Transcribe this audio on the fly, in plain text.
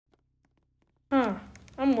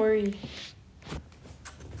I'm worried.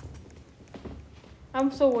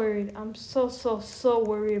 I'm so worried. I'm so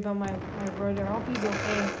worried about my brother. I hope he's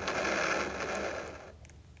okay.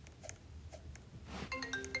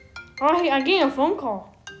 Oh, I'm getting a phone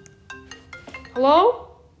call.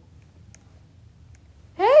 Hello?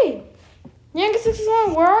 Hey!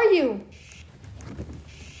 Niangael661, where are you?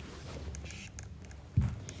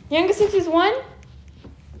 Niangael661?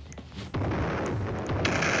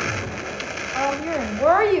 Oh, here.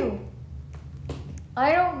 Where are you?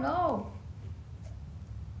 I don't know.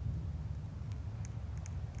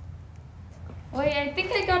 Wait, I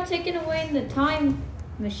think I got taken away in the time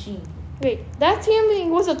machine. Wait, that TM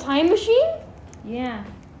was a time machine? Yeah.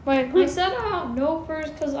 Wait, I said I don't know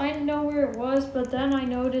first because I didn't know where it was, but then I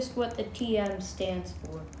noticed what the TM stands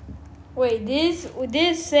for. Wait, did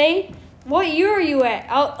it say? What year are you at?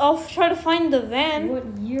 I'll try to find the van. What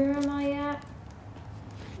year am I at?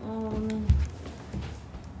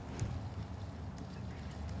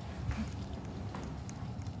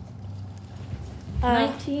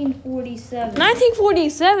 1947.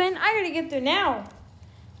 1947? I gotta get there now.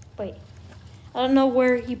 Wait, I don't know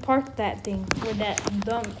where he parked that thing. Where that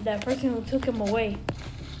person who took him away.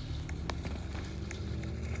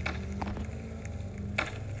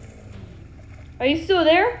 Are you still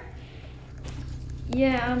there?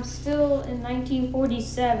 Yeah, I'm still in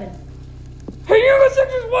 1947. Hey,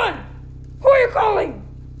 Niangael661! Who are you calling?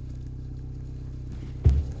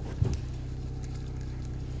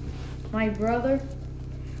 My brother?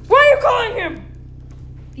 Why are you calling him?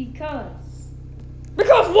 Because.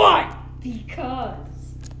 Because why? Because.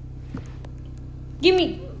 Give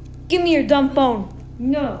me your dumb phone.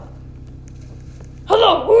 No.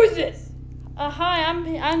 Hello, who is this? Hi, I'm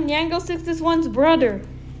Niangael661's brother.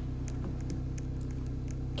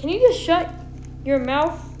 Can you just shut your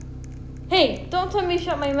mouth? Hey, don't tell me to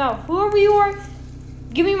shut my mouth. Whoever you are,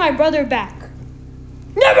 give me my brother back.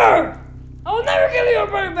 Never! I will never give you your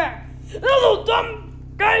brother back. That little dumb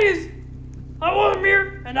guy I want him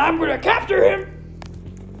here, and I'm gonna capture him.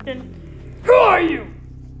 And who are you?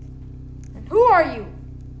 And who are you?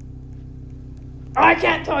 I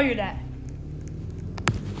can't tell you that.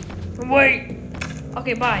 Wait.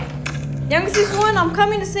 Okay, bye. Niangael661, I'm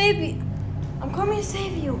coming to save you. I'm coming to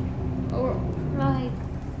save you. Or, right.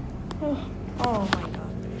 Oh my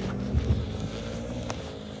god.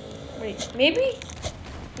 Wait, maybe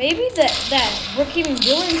that Brookhaven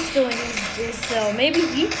villain's still in his cell. Maybe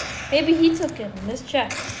he took him. Let's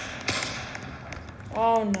check.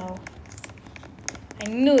 Oh no. I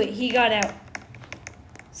knew it. He got out.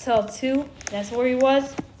 Cell 2. That's where he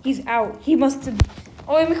was. He's out. He must have.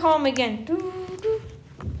 Oh, let me call him again.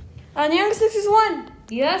 Niangael661.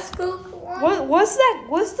 Yes, Cool. What's that?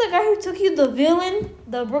 What's the guy who took you? The villain?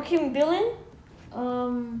 The Brookhaven villain?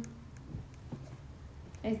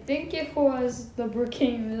 I think it was the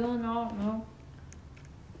Brookhaven villain. I don't know.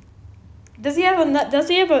 Does he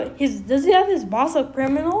have his boss of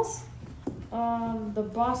criminals? The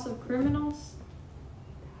boss of criminals.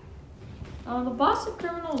 The boss of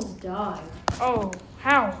criminals died. Oh,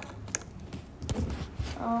 how?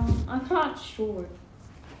 I'm not sure.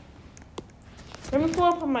 Let me pull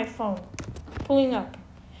up on my phone. Pulling up.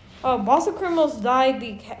 Boss of criminals died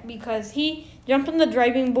because he jumped on the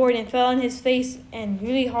driving board and fell on his face and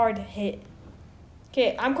really hard hit.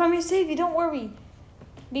 Okay, I'm coming to save you. Don't worry.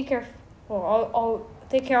 Be careful. I'll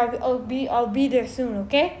take care of it. I'll be there soon.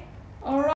 Okay. All right.